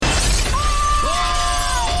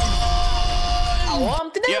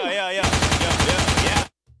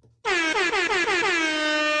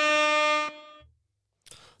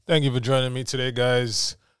Thank you for joining me today,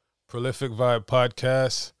 guys. Prolific Vibe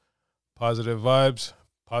Podcast, positive vibes,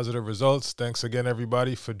 positive results. Thanks again,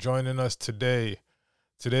 everybody, for joining us today.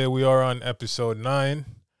 Today we are on episode 9,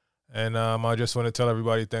 and I just want to tell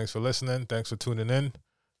everybody thanks for listening. Thanks for tuning in.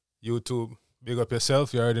 YouTube, big up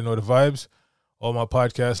yourself. You already know the vibes. All my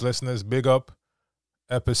podcast listeners, big up.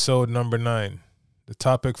 Episode number 9. The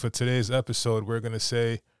topic for today's episode, we're going to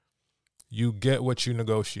say, you get what you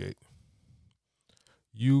negotiate.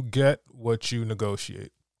 You get what you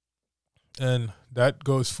negotiate. And that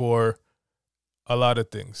goes for a lot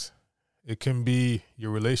of things. It can be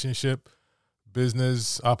your relationship,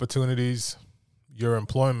 business opportunities, your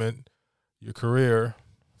employment, your career,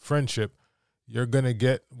 friendship. You're going to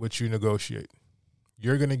get what you negotiate.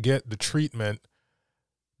 You're going to get the treatment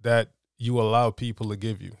that you allow people to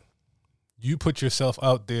give you. You put yourself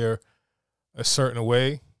out there a certain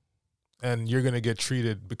way, and you're going to get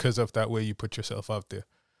treated because of that way you put yourself out there.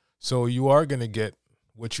 So you are going to get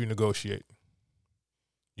what you negotiate.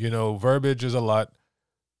 You know, verbiage is a lot.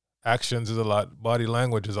 Actions is a lot. Body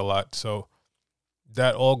language is a lot. So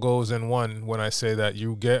that all goes in one when I say that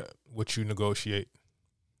you get what you negotiate.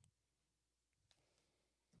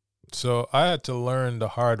 So I had to learn the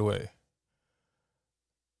hard way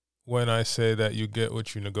when I say that you get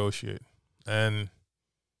what you negotiate. And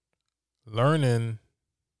learning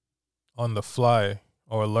on the fly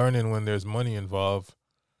or learning when there's money involved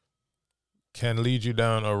can lead you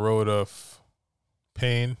down a road of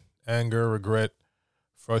pain, anger, regret,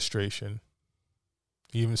 frustration,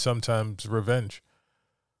 even sometimes revenge.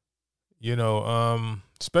 You know,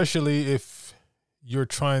 especially if you're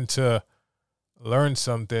trying to learn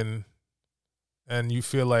something and you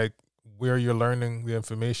feel like where you're learning the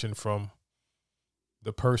information from,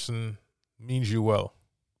 the person means you well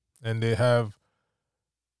and they have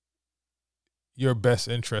your best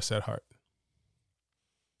interests at heart.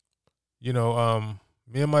 You know,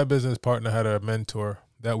 me and my business partner had a mentor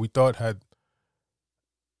that we thought had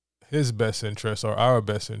his best interests or our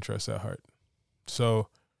best interests at heart. So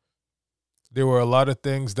there were a lot of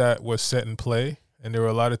things that was set in play, and there were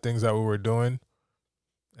a lot of things that we were doing,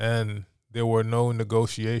 and there were no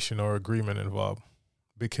negotiation or agreement involved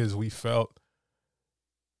because we felt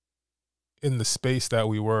in the space that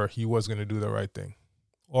we were, he was going to do the right thing,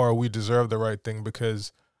 or we deserved the right thing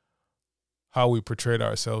because how we portrayed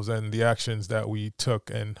ourselves and the actions that we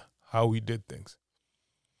took and how we did things.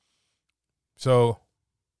 So,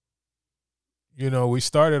 you know, we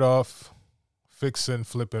started off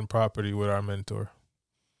flipping property with our mentor.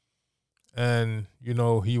 And, you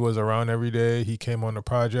know, he was around every day. He came on the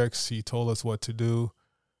projects. He told us what to do.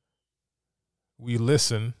 We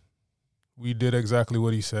listened. We did exactly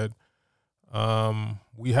what he said.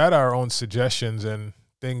 We had our own suggestions and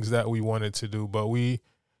things that we wanted to do, but we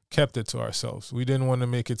kept it to ourselves. We didn't want to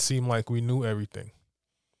make it seem like we knew everything.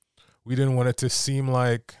 We didn't want it to seem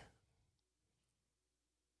like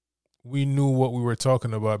we knew what we were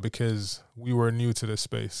talking about because we were new to the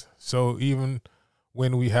space. So even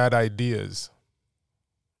when we had ideas,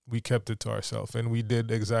 we kept it to ourselves and we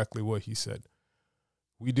did exactly what he said.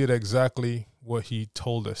 We did exactly what he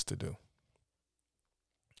told us to do.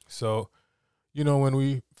 So, you know, when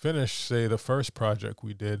we finished, say, the first project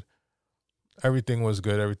we did, everything was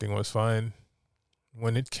good. Everything was fine.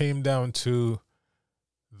 When it came down to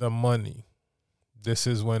the money, this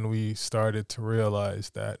is when we started to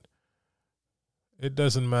realize that it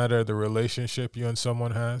doesn't matter the relationship you and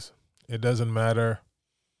someone has. It doesn't matter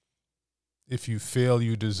if you feel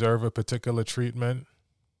you deserve a particular treatment,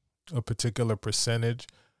 a particular percentage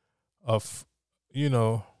of, you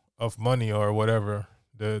know, of money or whatever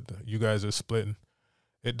that you guys are splitting.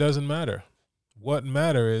 It doesn't matter. What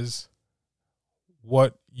matters is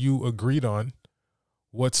what you agreed on,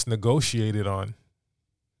 what's negotiated on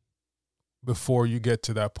before you get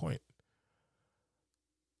to that point.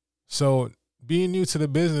 So being new to the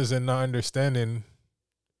business and not understanding,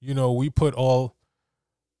 you know, we put all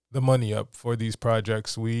the money up for these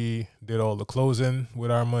projects. We did all the closing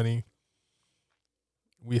with our money.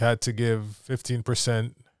 We had to give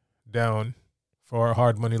 15% down for our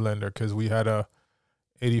hard money lender because we had a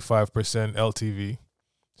 85% LTV.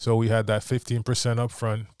 So we had that 15% up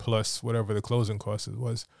front plus whatever the closing cost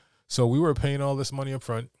was. So we were paying all this money up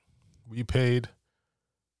front. We paid,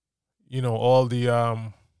 you know, all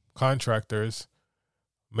the contractors,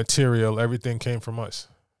 material, everything came from us.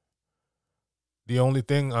 The only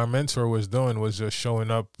thing our mentor was doing was just showing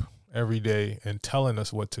up every day and telling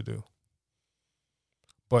us what to do.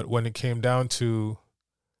 But when it came down to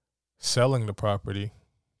selling the property,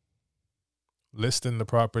 listing the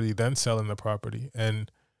property, then selling the property,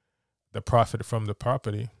 and the profit from the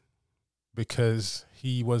property, because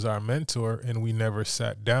he was our mentor and we never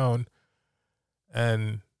sat down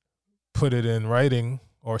and put it in writing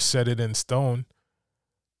or set it in stone.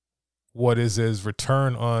 What is his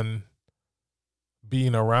return on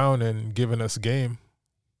being around and giving us game?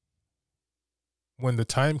 When the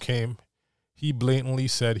time came, he blatantly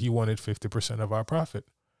said he wanted 50% of our profit.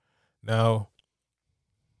 Now,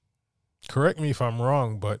 correct me if I'm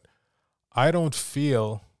wrong, but I don't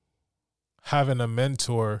feel having a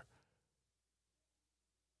mentor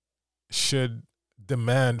should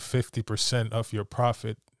demand 50% of your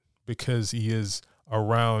profit because he is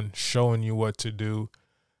around showing you what to do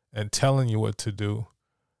and telling you what to do,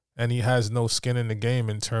 and he has no skin in the game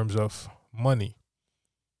in terms of money.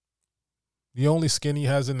 The only skin he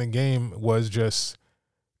has in the game was just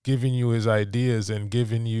giving you his ideas and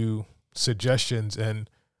giving you suggestions and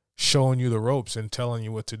showing you the ropes and telling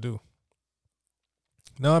you what to do.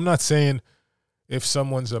 Now, I'm not saying if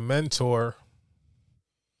someone's a mentor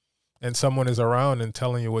and someone is around and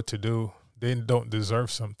telling you what to do, they don't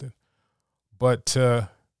deserve something. But to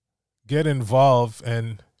get involved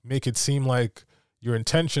and make it seem like your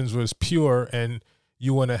intentions was pure and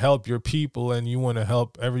you want to help your people and you want to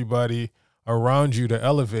help everybody around you to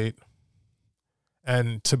elevate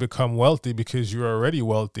and to become wealthy because you're already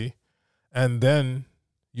wealthy, and then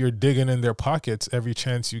you're digging in their pockets every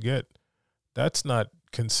chance you get, that's not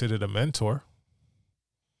considered a mentor.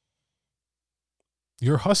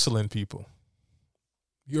 You're hustling people.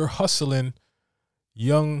 You're hustling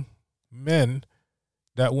young men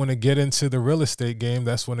that want to get into the real estate game,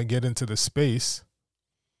 that's want to get into the space.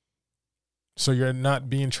 So you're not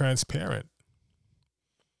being transparent.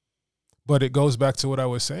 But it goes back to what I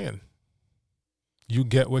was saying. You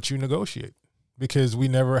get what you negotiate, because we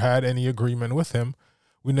never had any agreement with him.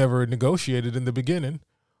 We never negotiated in the beginning.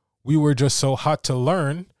 We were just so hot to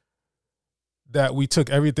learn that we took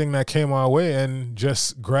everything that came our way and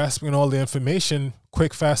just grasping all the information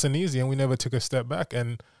quick, fast, and easy. And we never took a step back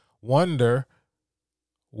and wonder,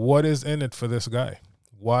 what is in it for this guy?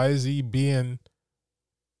 Why is he being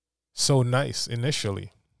so nice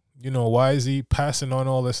initially? Why is he passing on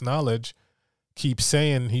all this knowledge? Keep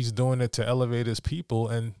saying he's doing it to elevate his people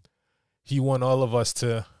and he want all of us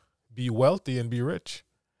to be wealthy and be rich.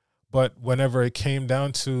 But whenever it came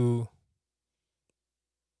down to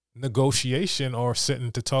negotiation or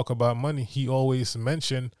sitting to talk about money, he always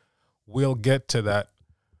mentioned, we'll get to that.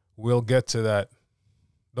 We'll get to that.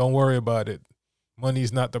 Don't worry about it.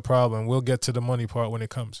 Money's not the problem. We'll get to the money part when it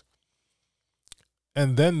comes.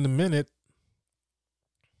 And then the minute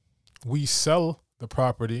we sell the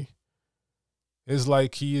property, it's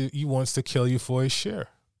like he wants to kill you for his share.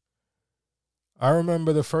 I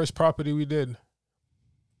remember the first property we did.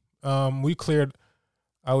 We cleared,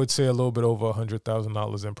 I would say, a little bit over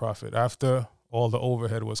 $100,000 in profit after all the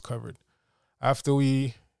overhead was covered. After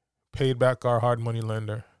we paid back our hard money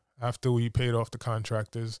lender, after we paid off the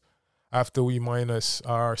contractors, after we minus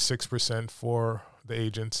our 6% for the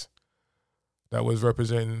agents that was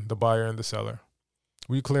representing the buyer and the seller,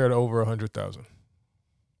 we cleared over $100,000.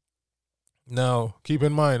 Now, keep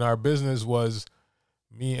in mind, our business was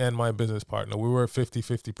me and my business partner. We were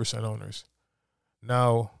 50% owners.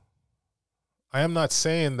 Now, I am not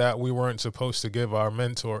saying that we weren't supposed to give our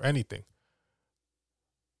mentor anything.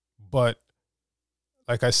 But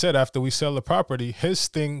like I said, after we sell the property,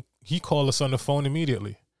 he called us on the phone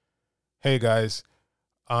immediately. Hey guys,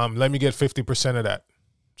 let me get 50% of that.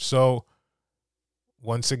 So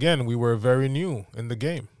once again, we were very new in the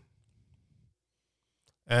game.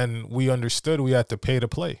 And we understood we had to pay to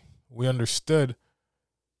play. We understood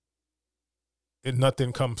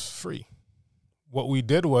nothing comes free. What we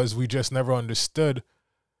did was we just never understood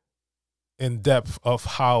in depth of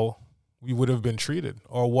how we would have been treated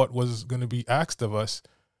or what was going to be asked of us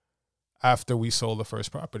after we sold the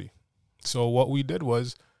first property. So what we did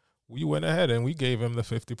was we went ahead and we gave him the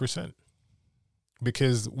 50%,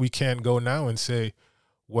 because we can't go now and say,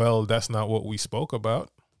 well, that's not what we spoke about,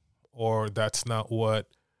 or that's not what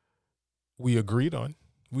we agreed on.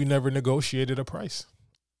 We never negotiated a price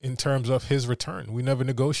in terms of his return. We never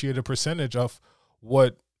negotiated a percentage of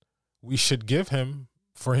what we should give him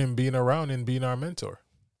for him being around and being our mentor.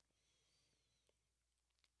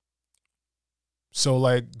 So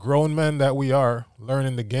like grown men that we are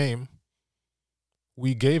learning the game,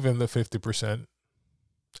 we gave him the 50%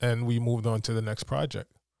 and we moved on to the next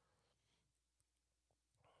project.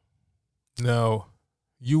 Now,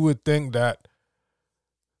 you would think that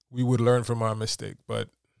we would learn from our mistake, but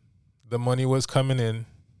the money was coming in.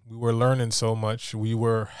 We were learning so much. We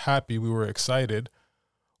were happy. We were excited.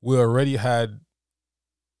 We already had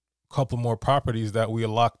a couple more properties that we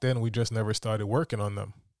locked in. We just never started working on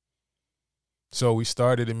them. So we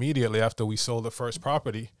started immediately after we sold the first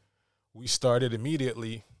property. We started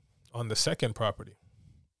immediately on the second property.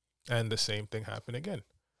 And the same thing happened again.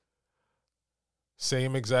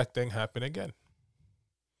 Same exact thing happened again.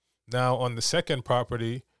 Now, on the second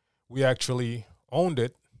property, we actually owned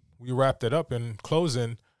it. We wrapped it up in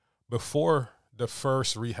closing before the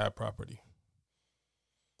first rehab property.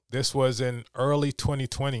 This was in early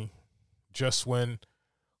 2020, just when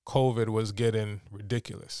COVID was getting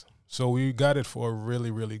ridiculous. So we got it for a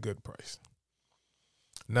really, really good price.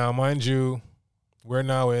 Now, mind you, we're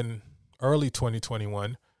now in early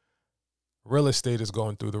 2021. Real estate is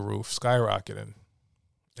going through the roof, skyrocketing.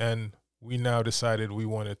 And we now decided we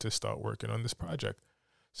wanted to start working on this project.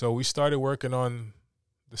 So we started working on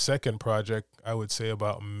the second project, I would say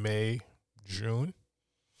about May, June.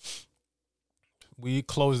 We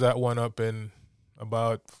closed that one up in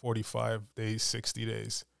about 45 days, 60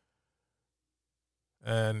 days.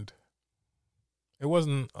 And it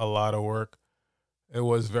wasn't a lot of work. It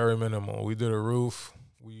was very minimal. We did a roof.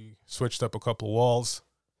 We switched up a couple walls.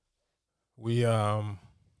 We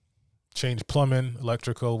changed plumbing,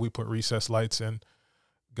 electrical. We put recessed lights in,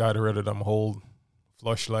 got rid of them whole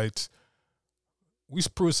flush lights. We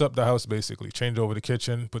spruce up the house basically, change over the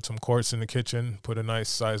kitchen, put some quartz in the kitchen, put a nice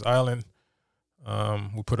size island.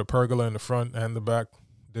 We put a pergola in the front and the back,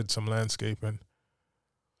 did some landscaping.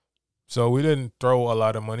 So we didn't throw a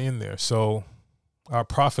lot of money in there. So our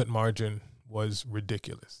profit margin was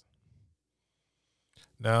ridiculous.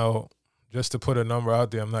 Now, just to put a number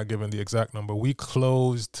out there, I'm not giving the exact number. We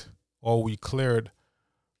closed or we cleared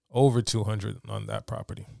over 200 on that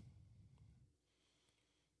property.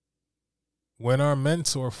 When our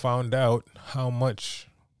mentor found out how much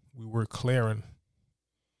we were clearing,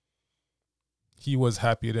 he was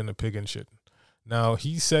happier than a pig in shit. Now,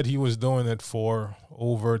 he said he was doing it for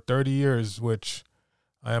over 30 years, which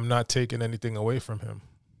I am not taking anything away from him.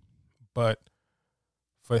 But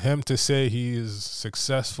for him to say he is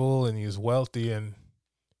successful and he is wealthy and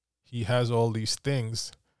he has all these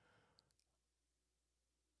things,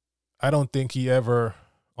 I don't think he ever,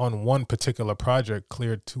 on one particular project,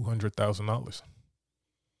 cleared $200,000.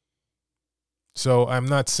 So I'm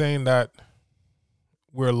not saying that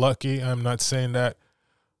we're lucky. I'm not saying that,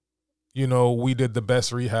 we did the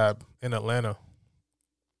best rehab in Atlanta.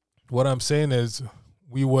 What I'm saying is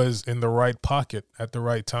we was in the right pocket at the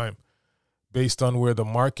right time based on where the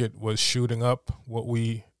market was shooting up, what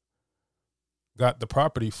we got the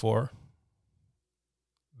property for,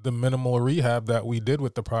 the minimal rehab that we did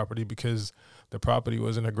with the property because the property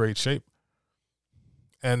was in a great shape.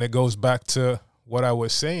 And it goes back to what I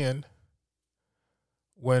was saying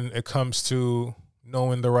when it comes to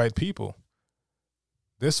knowing the right people.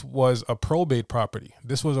 This was a probate property.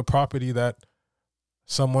 This was a property that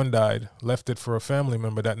someone died, left it for a family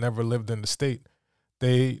member that never lived in the state.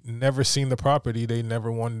 They never seen the property. They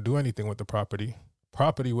never wanted to do anything with the property.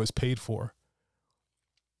 Property was paid for.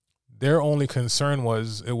 Their only concern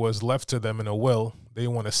was it was left to them in a will. They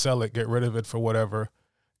want to sell it, get rid of it for whatever,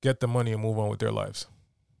 get the money and move on with their lives.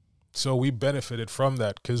 So we benefited from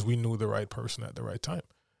that because we knew the right person at the right time.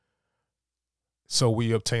 So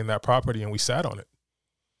we obtained that property and we sat on it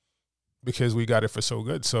because we got it for so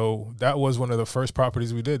good. So that was one of the first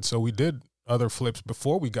properties we did. So we did other flips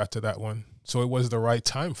before we got to that one. So it was the right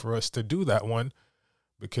time for us to do that one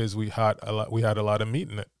because we had a lot of meat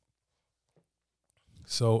in it.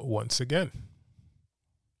 So once again,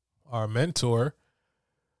 our mentor,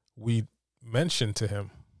 we mentioned to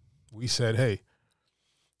him, we said, hey,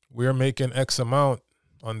 we're making X amount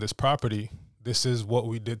on this property. This is what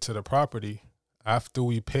we did to the property. After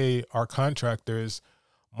we pay our contractors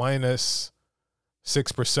minus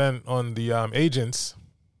 6% on the agents,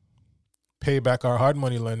 pay back our hard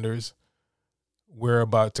money lenders, we're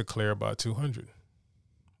about to clear about 200.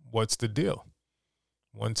 What's the deal?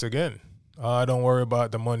 Once again, don't worry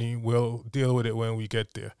about the money. We'll deal with it when we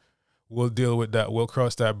get there. We'll deal with that. We'll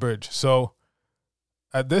cross that bridge. So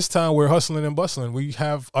at this time, we're hustling and bustling. We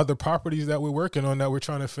have other properties that we're working on that we're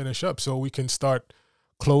trying to finish up so we can start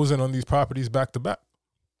closing on these properties back to back.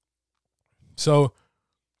 So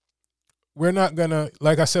we're not going to,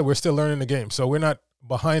 like I said, we're still learning the game. So we're not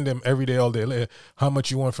behind them every day, all day. How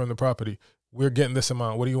much you want from the property? We're getting this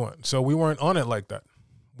amount. What do you want? So we weren't on it like that.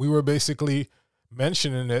 We were basically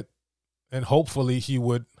mentioning it, and hopefully he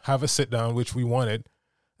would have a sit down, which we wanted,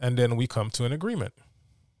 and then we come to an agreement.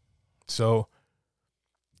 So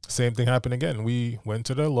same thing happened again. We went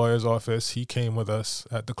to the lawyer's office. He came with us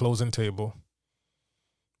at the closing table.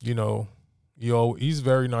 He's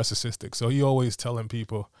very narcissistic. So he always telling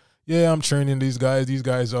people, yeah, I'm training these guys. These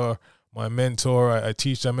guys are my mentor. I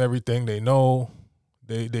teach them everything they know.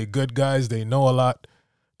 They good guys. They know a lot.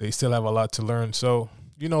 They still have a lot to learn. So,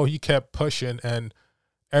 he kept pushing, and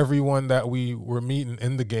everyone that we were meeting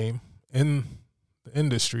in the game, in the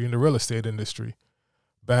industry, in the real estate industry,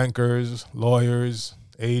 bankers, lawyers,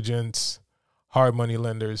 agents, hard money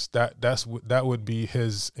lenders, that would be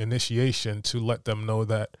his initiation to let them know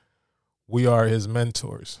that we are his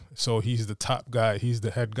mentors. So he's the top guy. He's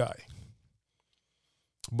the head guy.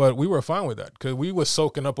 But we were fine with that because we were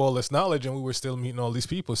soaking up all this knowledge and we were still meeting all these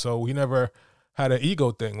people. So we never had an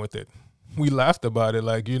ego thing with it. We laughed about it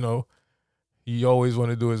like, he always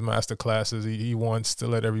wanted to do his master classes. He wants to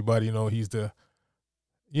let everybody know he's the,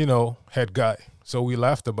 head guy. So we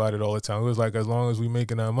laughed about it all the time. It was like, as long as we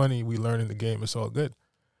making our money, we learning the game, it's all good.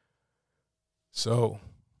 So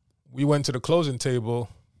we went to the closing table,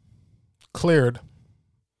 cleared,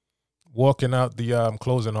 walking out the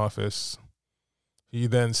closing office. He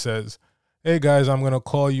then says, hey, guys, I'm going to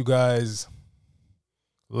call you guys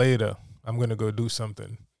later. I'm going to go do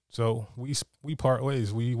something. So we part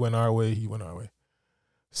ways. We went our way. He went our way.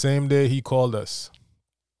 Same day he called us.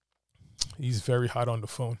 He's very hot on the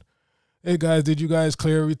phone. Hey, guys, did you guys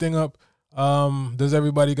clear everything up? Does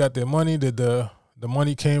everybody got their money? Did the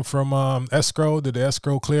money came from escrow? Did the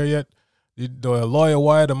escrow clear yet? Did the lawyer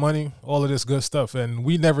wire the money? All of this good stuff. And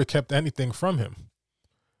we never kept anything from him.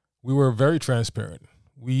 We were very transparent.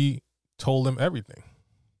 We told him everything,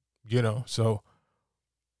 so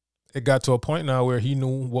it got to a point now where he knew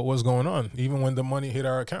what was going on, even when the money hit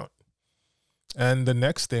our account. And the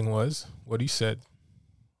next thing was what he said.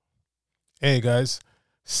 Hey, guys,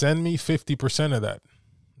 send me 50% of that.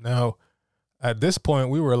 Now, at this point,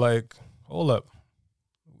 we were like, hold up.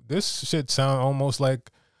 This shit sound almost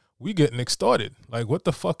like we getting extorted. Like, what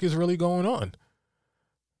the fuck is really going on?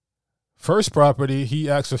 First property, he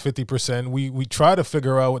asked for 50%. We try to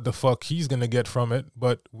figure out what the fuck he's going to get from it,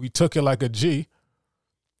 but we took it like a G,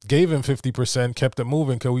 gave him 50%, kept it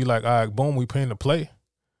moving because we like, all right, boom, we paying to play.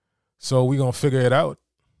 So we going to figure it out.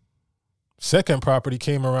 Second property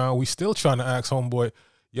came around. We still trying to ask homeboy,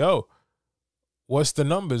 yo, what's the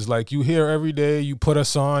numbers? Like, you here every day, you put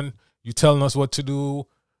us on, you telling us what to do,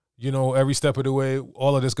 every step of the way,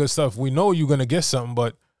 all of this good stuff. We know you're going to get something,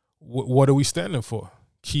 but what are we standing for?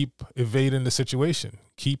 Keep evading the situation.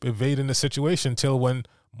 Keep evading the situation till when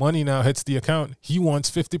money now hits the account, he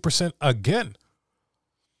wants 50% again.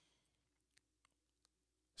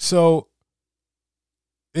 So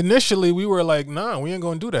initially we were like, nah, we ain't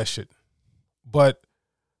going to do that shit. But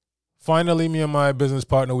finally, me and my business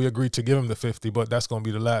partner, we agreed to give him the 50, but that's going to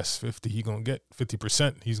be the last 50 he going to get.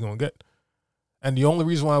 50% he's going to get. And the only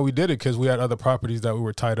reason why we did it because we had other properties that we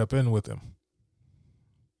were tied up in with him.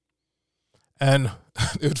 And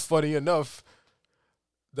it's funny enough,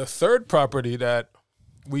 the third property that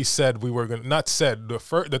we said we were going to, not said,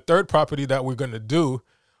 the third property that we're going to do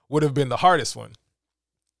would have been the hardest one.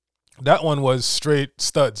 That one was straight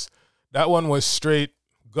studs. That one was straight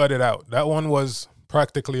gutted out. That one was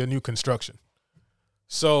practically a new construction.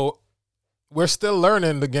 So we're still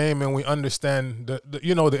learning the game and we understand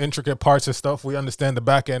the intricate parts of stuff. We understand the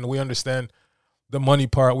back end. We understand the money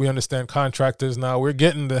part. We understand contractors now. We're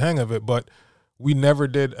getting the hang of it, but we never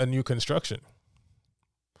did a new construction.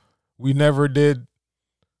 We never did,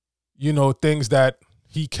 things that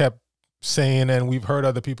he kept saying, and we've heard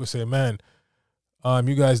other people say, man,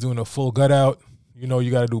 you guys doing a full gut out.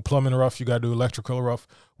 You got to do plumbing rough. You got to do electrical rough.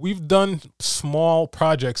 We've done small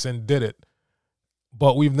projects and did it,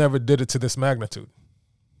 but we've never did it to this magnitude.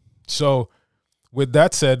 So with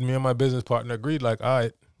that said, me and my business partner agreed like, all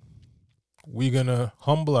right, we're going to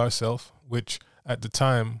humble ourselves, which at the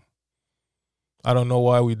time, I don't know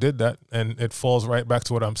why we did that. And it falls right back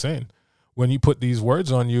to what I'm saying. When you put these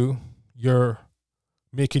words on you, you're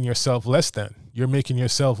making yourself less than. You're making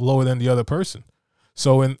yourself lower than the other person.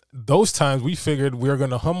 So in those times, we figured we're going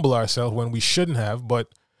to humble ourselves when we shouldn't have. But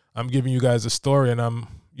I'm giving you guys a story, and I'm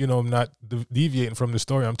not deviating from the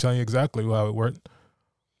story. I'm telling you exactly how it worked.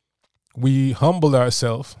 We humbled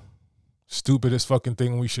ourselves, stupidest fucking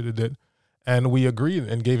thing we should have did, and we agreed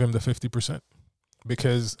and gave him the 50%.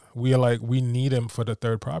 Because we are like, we need him for the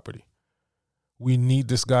third property. We need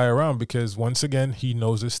this guy around because, once again, he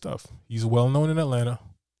knows his stuff. He's well known in Atlanta.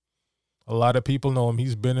 A lot of people know him.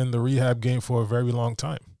 He's been in the rehab game for a very long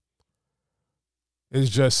time.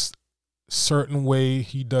 It's just certain way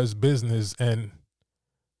he does business and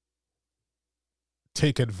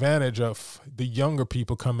take advantage of the younger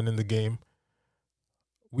people coming in the game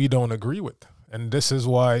we don't agree with. And this is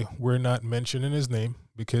why we're not mentioning his name,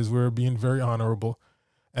 because we're being very honorable,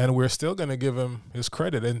 and we're still going to give him his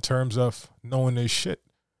credit in terms of knowing his shit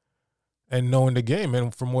and knowing the game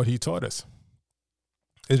and from what he taught us.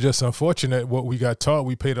 It's just unfortunate what we got taught.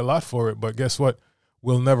 We paid a lot for it, but guess what?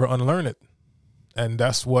 We'll never unlearn it. And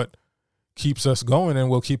that's what keeps us going and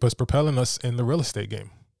will keep us propelling us in the real estate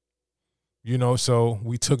game. So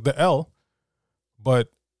we took the L, but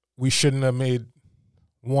we shouldn't have made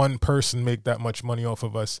one person make that much money off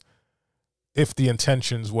of us if the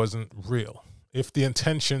intentions wasn't real, if the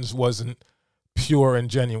intentions wasn't pure and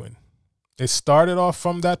genuine. It started off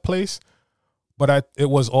from that place, but it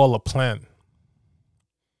was all a plan.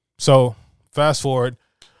 So fast forward,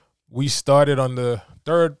 we started on the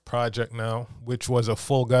third project now, which was a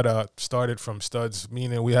full gut out, started from studs,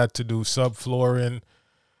 meaning we had to do subflooring.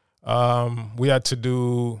 We had to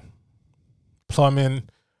do plumbing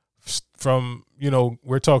from,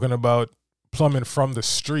 we're talking about plumbing from the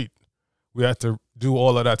street. We had to do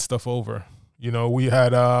all of that stuff over. We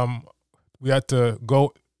had to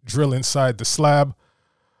go drill inside the slab,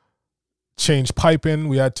 change piping.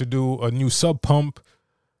 We had to do a new sub pump.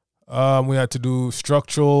 We had to do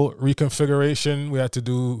structural reconfiguration. We had to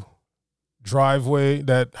do driveway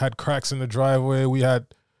that had cracks in the driveway. We had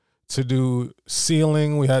to do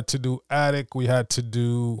ceiling. We had to do attic. We had to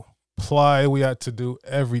do ply. We had to do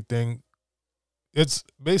everything. It's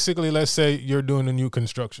basically, let's say you're doing a new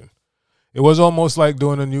construction. It was almost like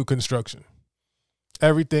doing a new construction.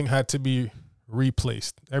 Everything had to be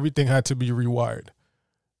replaced. Everything had to be rewired.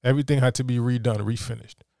 Everything had to be redone,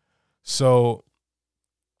 refinished. So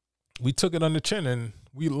we took it on the chin and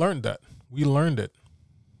we learned that. We learned it.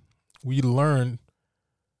 We learned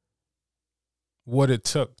what it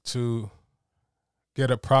took to get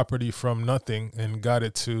a property from nothing and got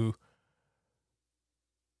it to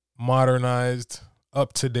modernized,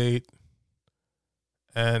 up to date,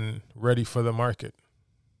 and ready for the market.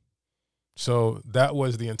 So that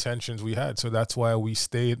was the intentions we had. So that's why we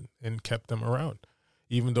stayed and kept them around,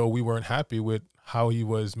 even though we weren't happy with how he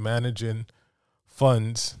was managing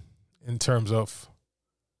funds in terms of,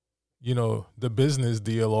 the business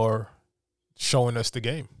deal or showing us the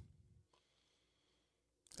game.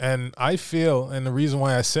 And I feel, and the reason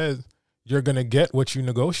why I said you're going to get what you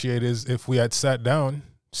negotiate is if we had sat down,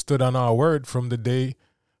 stood on our word from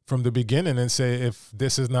the beginning and say, if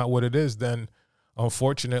this is not what it is, then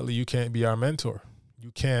unfortunately you can't be our mentor. You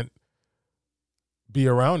can't be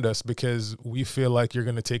around us because we feel like you're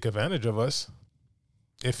going to take advantage of us.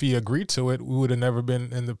 If he agreed to it, we would have never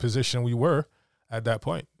been in the position we were at that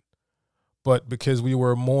point. But because we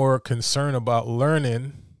were more concerned about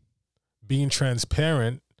learning, being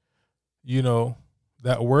transparent,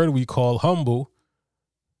 that word we call humble,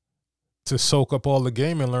 to soak up all the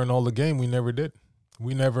game and learn all the game, we never did.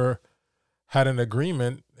 We never had an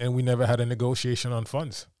agreement and we never had a negotiation on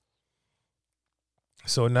funds.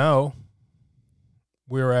 So now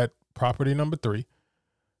we're at property number 3.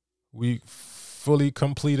 We fully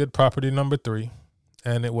completed property number 3,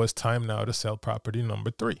 and it was time now to sell property number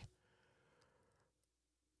 3.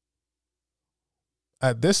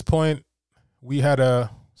 At this point, we had a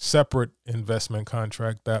separate investment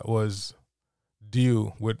contract that was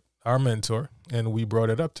due with our mentor, and we brought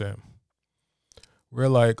it up to him. We're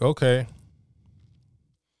like, okay,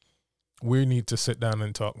 we need to sit down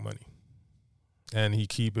and talk money. And he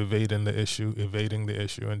keep evading the issue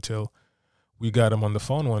until we got him on the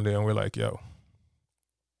phone one day and we're like, yo,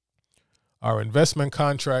 our investment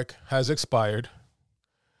contract has expired.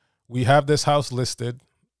 We have this house listed.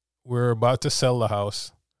 We're about to sell the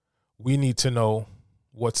house. We need to know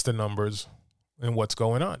what's the numbers and what's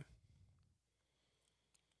going on.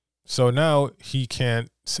 So now he can't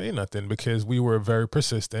say nothing because we were very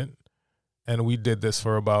persistent and we did this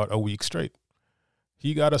for about a week straight.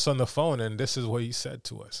 He got us on the phone and this is what he said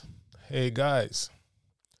to us. Hey guys,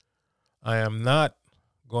 I am not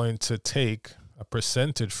going to take a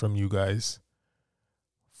percentage from you guys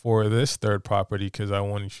for this third property because I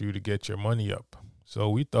want you to get your money up. So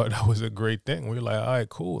we thought that was a great thing. We were like, all right,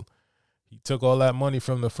 cool. He took all that money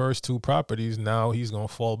from the first 2 properties. Now he's going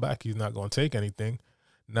to fall back. He's not going to take anything.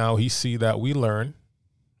 Now he see that we learn.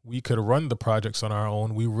 We could run the projects on our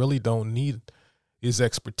own. We really don't need his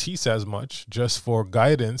expertise as much, just for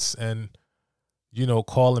guidance and,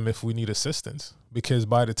 call him if we need assistance. Because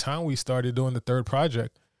by the time we started doing the third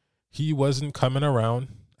project, he wasn't coming around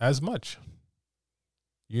as much.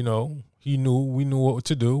 We knew what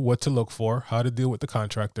to do, what to look for, how to deal with the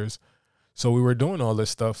contractors. So we were doing all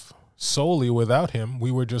this stuff solely without him.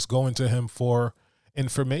 We were just going to him for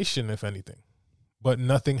information, if anything, but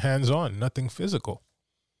nothing hands-on, nothing physical.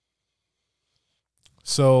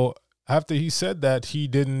 So after he said that he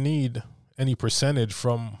didn't need any percentage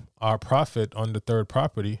from our profit on the third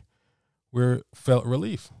property, we felt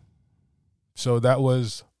relief. So that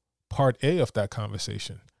was part A of that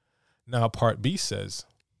conversation. Now part B says,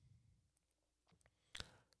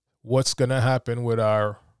 what's going to happen with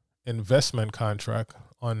our investment contract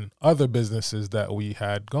on other businesses that we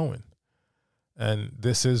had going. And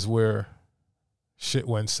this is where shit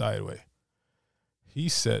went sideways. He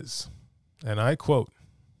says, and I quote,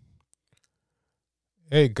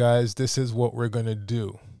 "Hey guys, this is what we're going to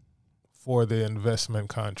do for the investment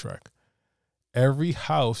contract. Every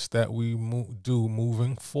house that we do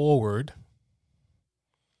moving forward,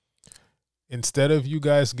 instead of you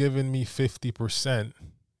guys giving me 50%,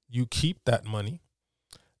 you keep that money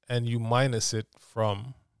and you minus it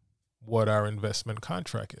from what our investment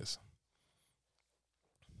contract is."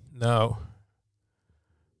 Now,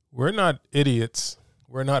 we're not idiots.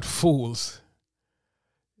 We're not fools.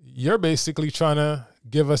 You're basically trying to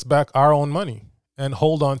give us back our own money and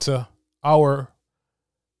hold on to our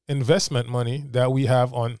investment money that we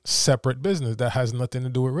have on separate business that has nothing to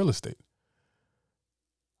do with real estate.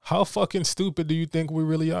 How fucking stupid do you think we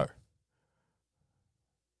really are?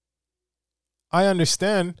 I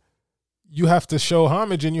understand you have to show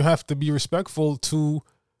homage and you have to be respectful to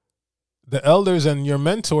the elders and your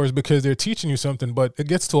mentors because they're teaching you something, but it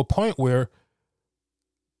gets to a point where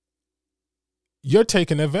you're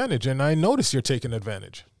taking advantage, and I notice you're taking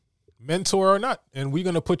advantage, mentor or not, and we're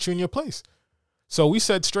going to put you in your place. So we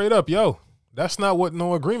said straight up, yo, that's not what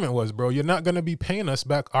no agreement was, bro. You're not going to be paying us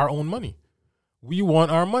back our own money. We want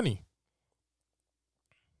our money.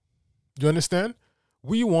 You understand?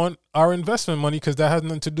 We want our investment money because that has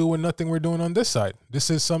nothing to do with nothing we're doing on this side. This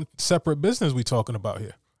is some separate business we're talking about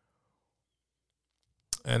here.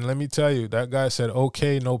 And let me tell you, that guy said,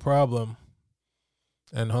 okay, no problem,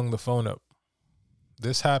 and hung the phone up.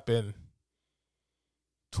 This happened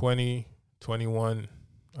 2021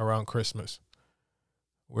 around Christmas.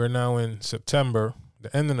 We're now in September,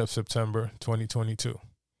 the ending of September 2022.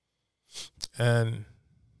 And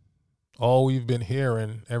all we've been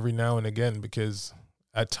hearing every now and again, because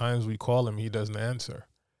at times we call him, he doesn't answer,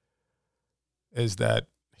 is that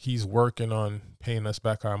he's working on paying us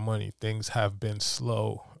back our money. Things have been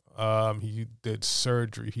slow. He did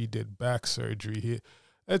surgery. He did back surgery.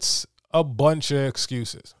 It's a bunch of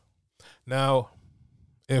excuses. Now,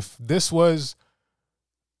 if this was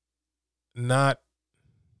not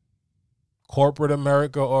corporate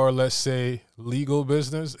America or let's say legal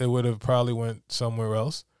business, it would have probably went somewhere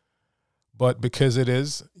else. But because it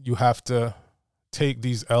is, you have to take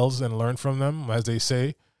these L's and learn from them. As they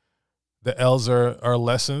say, the L's are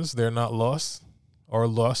lessons. They're not lost or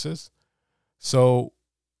losses. So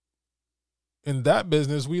in that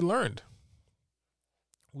business, we learned.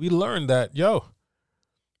 We learned that, yo,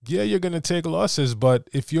 yeah, you're going to take losses, but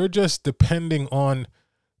if you're just depending on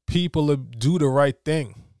people to do the right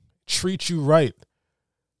thing, treat you right,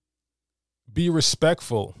 be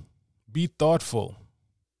respectful, be thoughtful,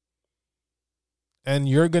 and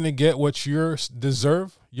you're going to get what you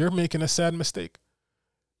deserve, you're making a sad mistake.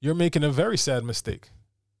 You're making a very sad mistake.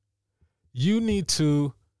 You need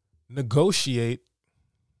to negotiate.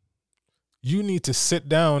 You need to sit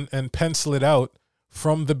down and pencil it out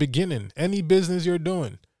from the beginning. Any business you're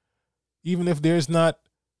doing, even if there's not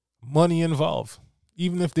money involved,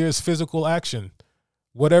 even if there's physical action,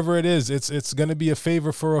 whatever it is, it's going to be a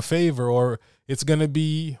favor for a favor, or it's going to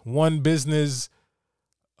be one business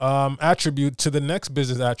attribute to the next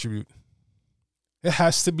business attribute. It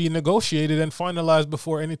has to be negotiated and finalized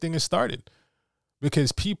before anything is started,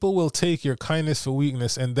 because people will take your kindness for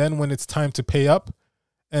weakness, and then when it's time to pay up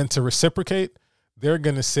and to reciprocate, they're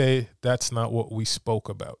going to say, that's not what we spoke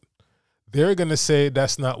about. They're going to say,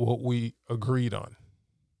 that's not what we agreed on.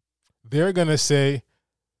 They're going to say,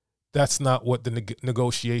 that's not what the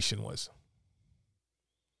negotiation was.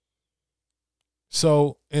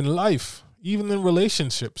 So in life, even in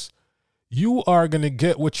relationships, you are going to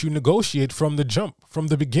get what you negotiate from the jump, from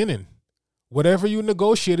the beginning. Whatever you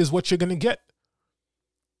negotiate is what you're going to get.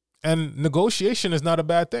 And negotiation is not a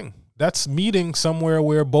bad thing. That's meeting somewhere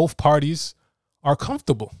where both parties are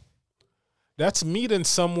comfortable. That's meeting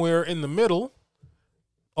somewhere in the middle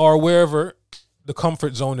or wherever the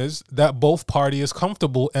comfort zone is, that both parties is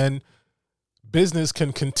comfortable and business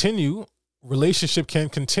can continue, relationship can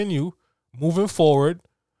continue moving forward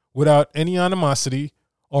without any animosity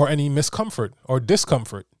or any miscomfort or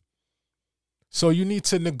discomfort. So you need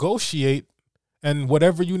to negotiate, and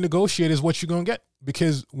whatever you negotiate is what you're going to get.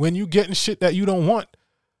 Because when you getting shit that you don't want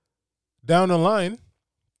down the line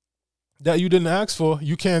that you didn't ask for,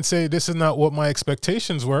 you can't say this is not what my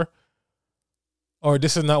expectations were or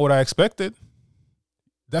this is not what I expected.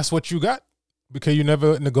 That's what you got because you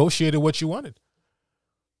never negotiated what you wanted.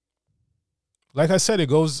 Like I said, it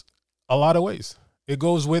goes a lot of ways. It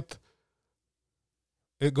goes with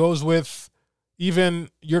even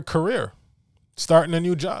your career. starting a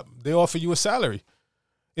new job. They offer you a salary.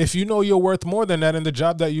 If you know you're worth more than that in the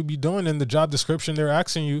job that you be doing, in the job description they're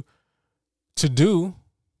asking you to do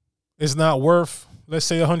is not worth, let's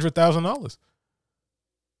say, $100,000.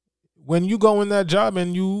 When you go in that job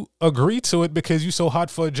and you agree to it because you're so hot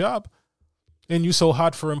for a job and you're so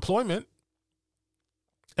hot for employment,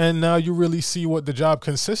 and now you really see what the job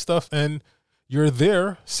consists of, and you're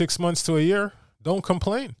there 6 months to a year, don't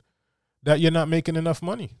complain that you're not making enough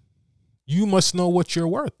money. You must know what you're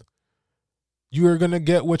worth. You are going to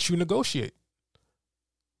get what you negotiate.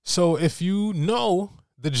 So if you know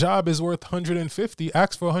the job is worth 150,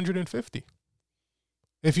 ask for 150.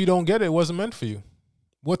 If you don't get it, it wasn't meant for you.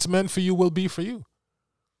 What's meant for you will be for you.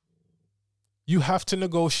 You have to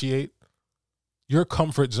negotiate your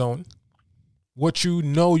comfort zone, what you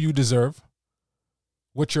know you deserve,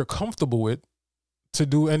 what you're comfortable with to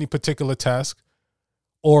do any particular task,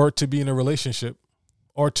 or to be in a relationship,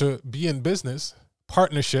 or to be in business,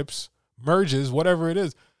 partnerships, merges, whatever it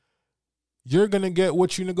is. You're going to get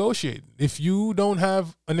what you negotiate. If you don't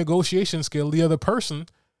have a negotiation skill, the other person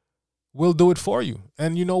will do it for you.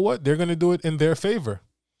 And you know what? They're going to do it in their favor.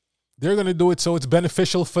 They're going to do it so it's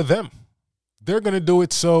beneficial for them. They're going to do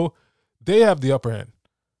it so they have the upper hand.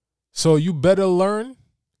 So you better learn,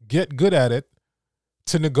 get good at it,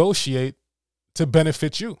 to negotiate to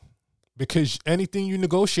benefit you. Because anything you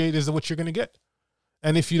negotiate is what you're going to get.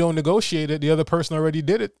 And if you don't negotiate it, the other person already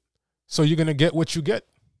did it. So you're going to get what you get.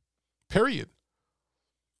 Period.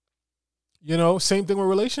 You know, same thing with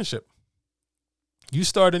relationship. You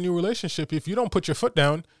start a new relationship. If you don't put your foot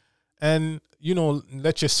down and, you know,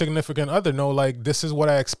 let your significant other know, like, this is what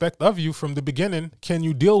I expect of you from the beginning. Can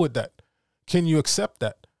you deal with that? Can you accept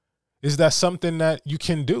that? Is that something that you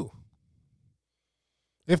can do?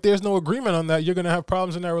 If there's no agreement on that, you're going to have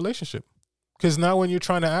problems in that relationship. Because now when you're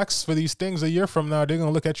trying to ask for these things a year from now, they're going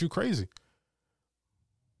to look at you crazy.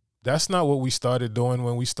 That's not what we started doing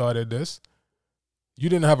when we started this. You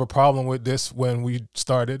didn't have a problem with this when we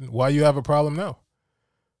started. Why you have a problem now?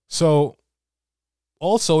 So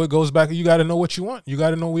also it goes back, you got to know what you want. You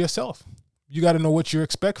got to know yourself. You got to know what you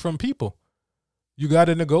expect from people. You got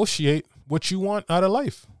to negotiate what you want out of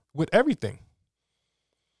life with everything.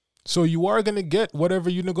 So you are going to get whatever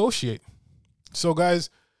you negotiate. So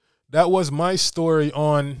guys, that was my story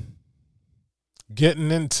on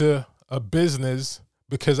getting into a business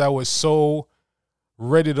because I was so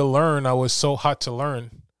ready to learn. I was so hot to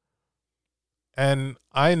learn. And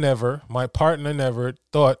my partner never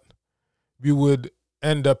thought we would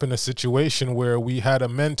end up in a situation where we had a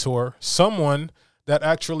mentor, someone that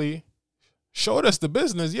actually showed us the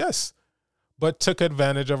business, yes, but took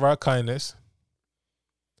advantage of our kindness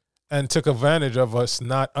and took advantage of us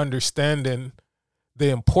not understanding the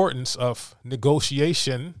importance of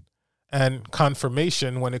negotiation and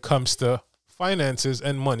confirmation when it comes to finances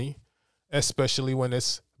and money, especially when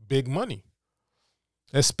it's big money.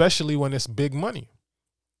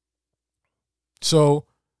 So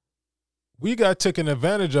we got taken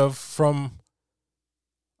advantage of from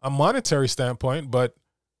a monetary standpoint, but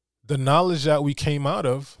the knowledge that we came out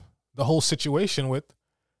of the whole situation with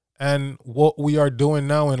and what we are doing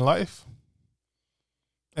now in life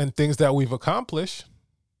and things that we've accomplished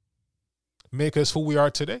make us who we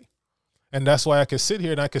are today. And that's why I can sit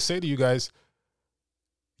here and I can say to you guys,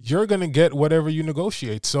 you're going to get whatever you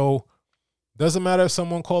negotiate. So doesn't matter if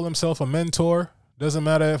someone call himself a mentor, doesn't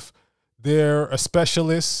matter if they're a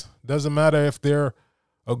specialist, doesn't matter if they're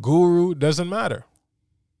a guru, doesn't matter.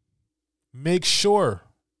 Make sure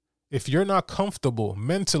if you're not comfortable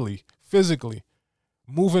mentally, physically,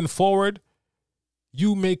 moving forward,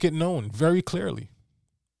 you make it known very clearly.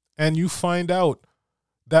 And you find out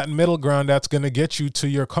that middle ground that's going to get you to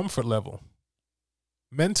your comfort level.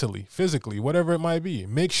 Mentally, physically, whatever it might be.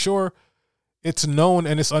 Make sure it's known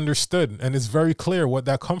and it's understood and it's very clear what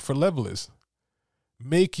that comfort level is.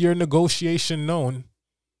 Make your negotiation known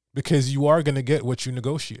because you are going to get what you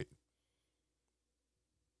negotiate.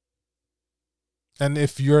 And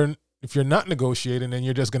if you're not negotiating and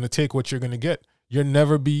you're just going to take what you're going to get, you'll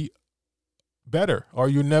never be better or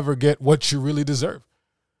you never get what you really deserve.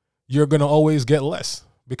 You're going to always get less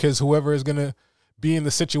because whoever is going to be in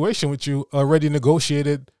the situation with you already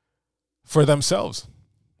negotiated for themselves.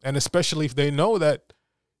 And especially if they know that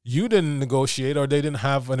you didn't negotiate or they didn't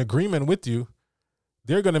have an agreement with you,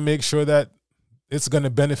 they're going to make sure that it's going to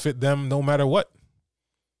benefit them no matter what.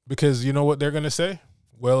 Because you know what they're going to say?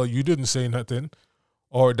 Well, you didn't say nothing,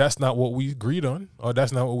 or that's not what we agreed on, or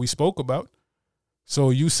that's not what we spoke about.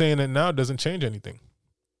 So you saying it now doesn't change anything.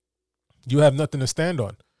 You have nothing to stand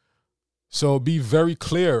on. So be very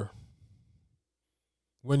clear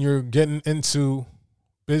when you're getting into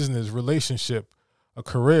business, relationship, a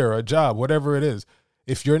career, a job, whatever it is.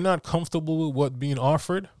 If you're not comfortable with what's being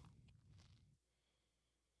offered,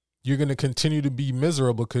 you're going to continue to be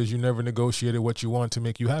miserable because you never negotiated what you want to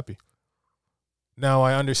make you happy. Now,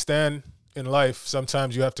 I understand in life,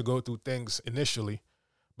 sometimes you have to go through things initially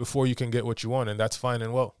before you can get what you want, and that's fine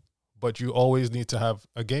and well. But you always need to have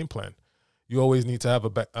a game plan. You always need to have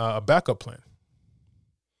a backup plan.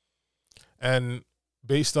 And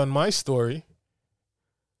based on my story,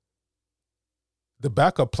 the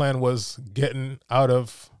backup plan was getting out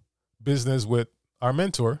of business with our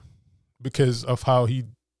mentor because of how he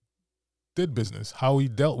did business, how he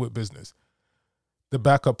dealt with business. The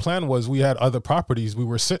backup plan was we had other properties we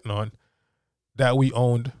were sitting on that we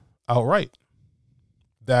owned outright,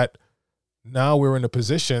 that now we're in a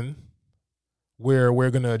position where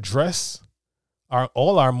we're going to address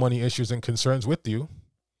all our money issues and concerns with you.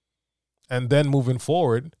 And then moving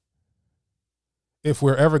forward, if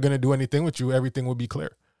we're ever going to do anything with you, everything will be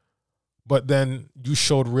clear. But then you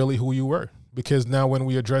showed really who you were, because now when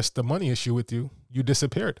we addressed the money issue with you, you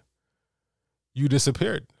disappeared. You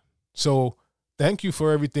disappeared. So thank you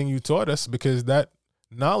for everything you taught us, because that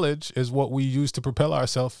knowledge is what we use to propel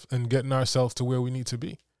ourselves and getting ourselves to where we need to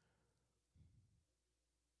be.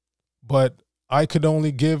 But I could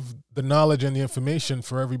only give the knowledge and the information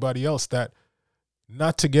for everybody else that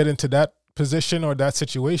not to get into that position or that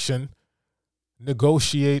situation,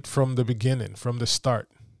 negotiate from the beginning, from the start.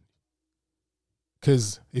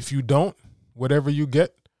 Because if you don't, whatever you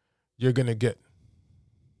get, you're going to get.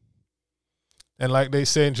 And like they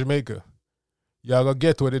say in Jamaica, y'all gonna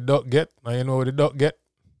get what the duck get. Now you know what the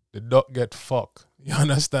duck get fuck. You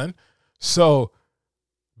understand? So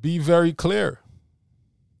be very clear.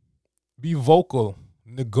 Be vocal.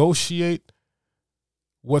 Negotiate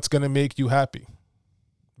what's going to make you happy,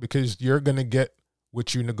 because you're going to get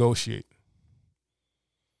what you negotiate.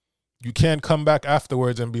 You can't come back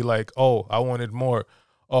afterwards and be like, oh, I wanted more,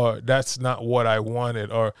 or that's not what I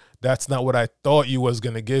wanted, or that's not what I thought you was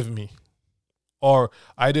going to give me, or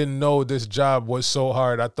I didn't know this job was so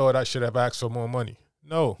hard. I thought I should have asked for more money.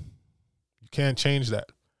 No, you can't change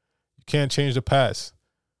that. You can't change the past.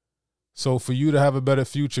 So for you to have a better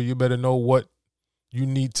future, you better know what you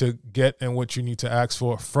need to get and what you need to ask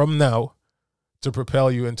for from now to propel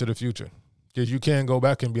you into the future. Because you can't go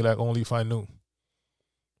back and be like, only if I knew.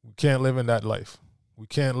 We can't live in that life. We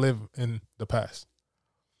can't live in the past.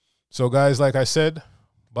 So guys, like I said,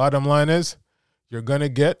 bottom line is you're going to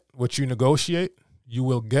get what you negotiate. You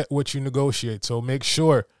will get what you negotiate. So make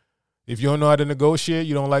sure, if you don't know how to negotiate,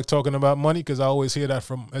 you don't like talking about money, because I always hear that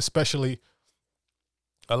from especially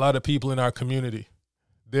a lot of people in our community.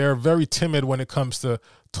 They're very timid when it comes to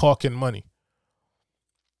talking money.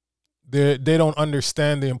 They don't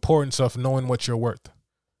understand the importance of knowing what you're worth.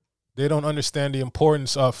 They don't understand the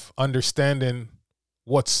importance of understanding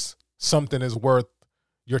what something is worth,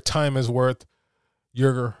 your time is worth,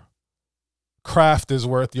 your craft is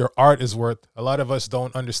worth, your art is worth. A lot of us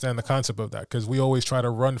don't understand the concept of that, because we always try to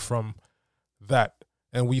run from that.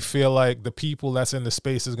 And we feel like the people that's in the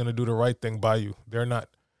space is going to do the right thing by you. They're not.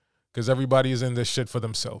 Because everybody is in this shit for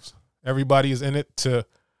themselves. Everybody is in it to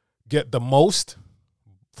get the most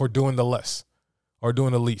for doing the less or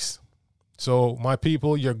doing the least. So my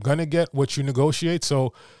people, you're going to get what you negotiate.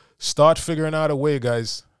 So start figuring out a way,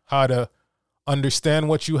 guys, how to understand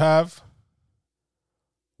what you have,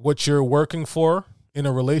 what you're working for in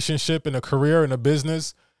a relationship, in a career, in a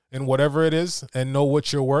business, in whatever it is, and know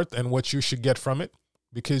what you're worth and what you should get from it,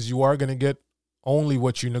 because you are going to get only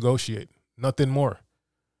what you negotiate. Nothing more.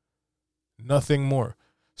 Nothing more.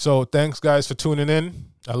 So thanks, guys, for tuning in.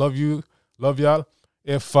 I love you. Love y'all.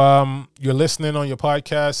 If you're listening on your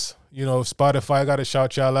podcast, Spotify, I got to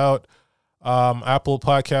shout y'all out. Apple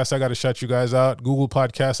Podcasts, I got to shout you guys out. Google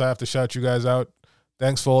Podcasts, I have to shout you guys out.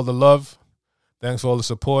 Thanks for all the love. Thanks for all the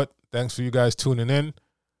support. Thanks for you guys tuning in.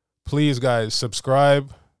 Please, guys,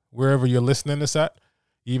 subscribe wherever you're listening to this at,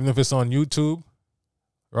 even if it's on YouTube.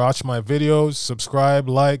 Watch my videos, subscribe,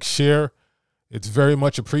 like, share. It's very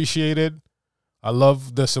much appreciated. I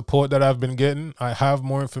love the support that I've been getting. I have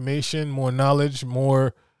more information, more knowledge,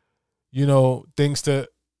 more, things to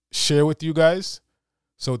share with you guys.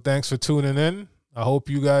 So thanks for tuning in. I hope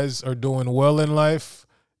you guys are doing well in life.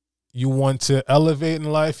 You want to elevate in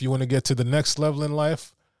life. You want to get to the next level in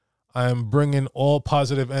life. I am bringing all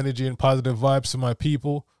positive energy and positive vibes to my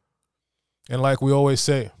people. And like we always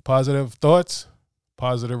say, positive thoughts,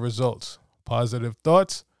 positive results. Positive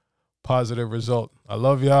thoughts, positive result. I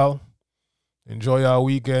love y'all. Enjoy our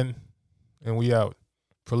weekend, and we out.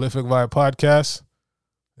 Prolific Vibe Podcast,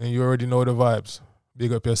 and you already know the vibes.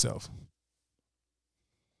 Big up yourself.